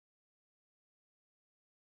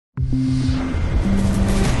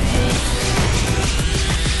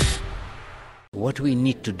What we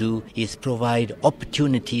need to do is provide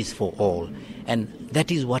opportunities for all. And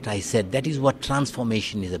that is what I said. That is what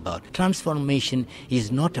transformation is about. Transformation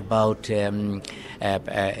is not about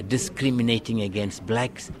discriminating against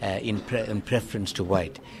blacks in preference to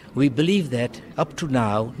white. We believe that up to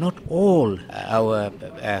now, not all our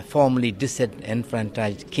formerly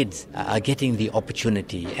disenfranchised kids are getting the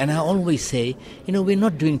opportunity. And I always say, we're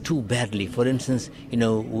not doing too badly. For instance,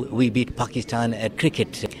 we beat Pakistan at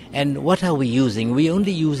cricket. And what are we using? We're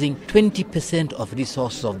only using 20% of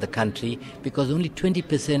resources of the country because only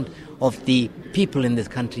 20% of the people in this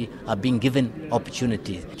country are being given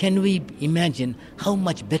opportunities. Can we imagine how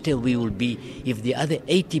much better we will be if the other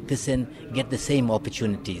 80% get the same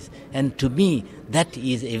opportunities? And to me, that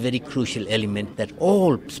is a very crucial element, that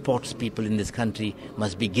all sports people in this country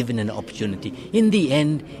must be given an opportunity. In the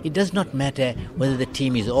end, it does not matter whether the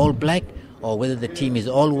team is all black or whether the team is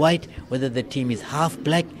all white, whether the team is half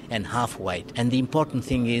black and half white. And the important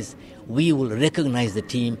thing is we will recognize the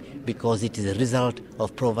team because it is a result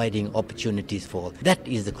of providing opportunities for all. That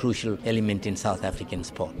is the crucial element in South African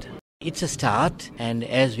sport. It's a start, and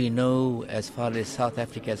as we know, as far as South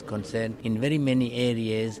Africa is concerned, in very many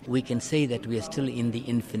areas we can say that we are still in the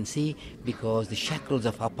infancy because the shackles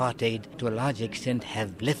of apartheid to a large extent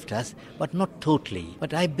have left us, but not totally.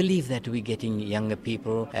 But I believe that we're getting younger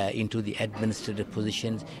people into the administrative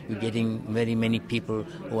positions. We're getting very many people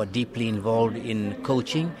who are deeply involved in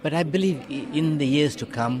coaching. But I believe in the years to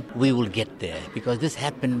come we will get there, because this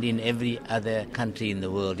happened in every other country in the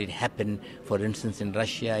world. It happened, for instance, in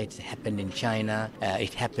Russia. It's happened in China,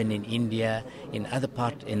 it happened in India, in other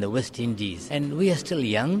parts in the West Indies. And we are still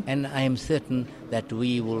young, and I am certain that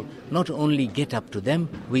we will not only get up to them,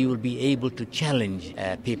 we will be able to challenge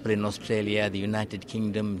people in Australia, the United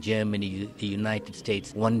Kingdom, Germany, the United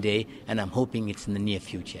States one day, and I'm hoping it's in the near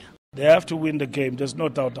future. They have to win the game, there's no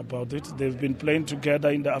doubt about it. They've been playing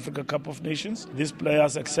together in the Africa Cup of Nations. These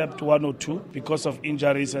players, except one or two, because of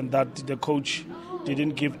injuries and that the coach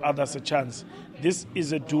didn't give others a chance. This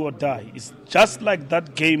is a do or die. It's just like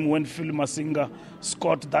that game when Phil Masinga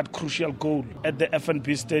scored that crucial goal at the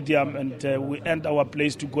FNB Stadium and we earned our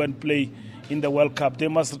place to go and play in the World Cup. They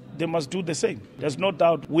must do the same. There's no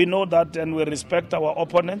doubt. We know that and we respect our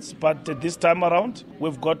opponents, but this time around,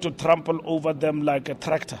 we've got to trample over them like a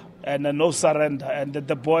tractor. And no surrender. And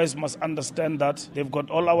the boys must understand that they've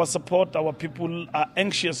got all our support. Our people are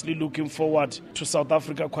anxiously looking forward to South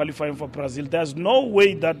Africa qualifying for Brazil. There's no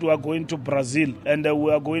way that we are going to Brazil and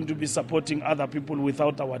we are going to be supporting other people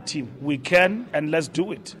without our team. We can, and let's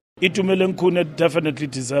do it. Itumeleng Khune definitely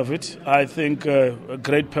deserve it. I think a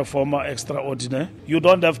great performer, extraordinary. You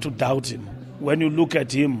don't have to doubt him. When you look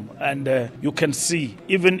at him and you can see,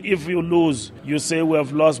 even if you lose, you say we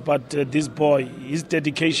have lost, but this boy, his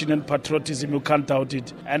dedication and patriotism, you can't doubt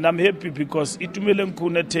it. And I'm happy because Itumeleng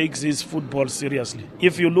Khune takes his football seriously.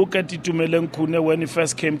 If you look at Itumeleng Khune when he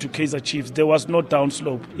first came to Kaizer Chiefs, there was no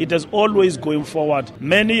downslope. It is always going forward.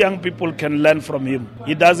 Many young people can learn from him.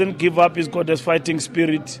 He doesn't give up, he's got a fighting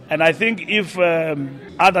spirit. And I think if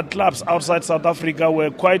other clubs outside South Africa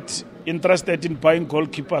were quite interested in buying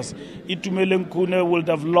goalkeepers, Itumeleng Khune would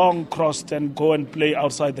have long crossed and go and play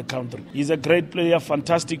outside the country. He's a great player,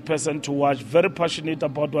 fantastic person to watch, very passionate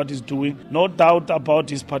about what he's doing. No doubt about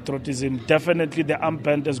his patriotism. Definitely the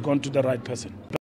armband has gone to the right person.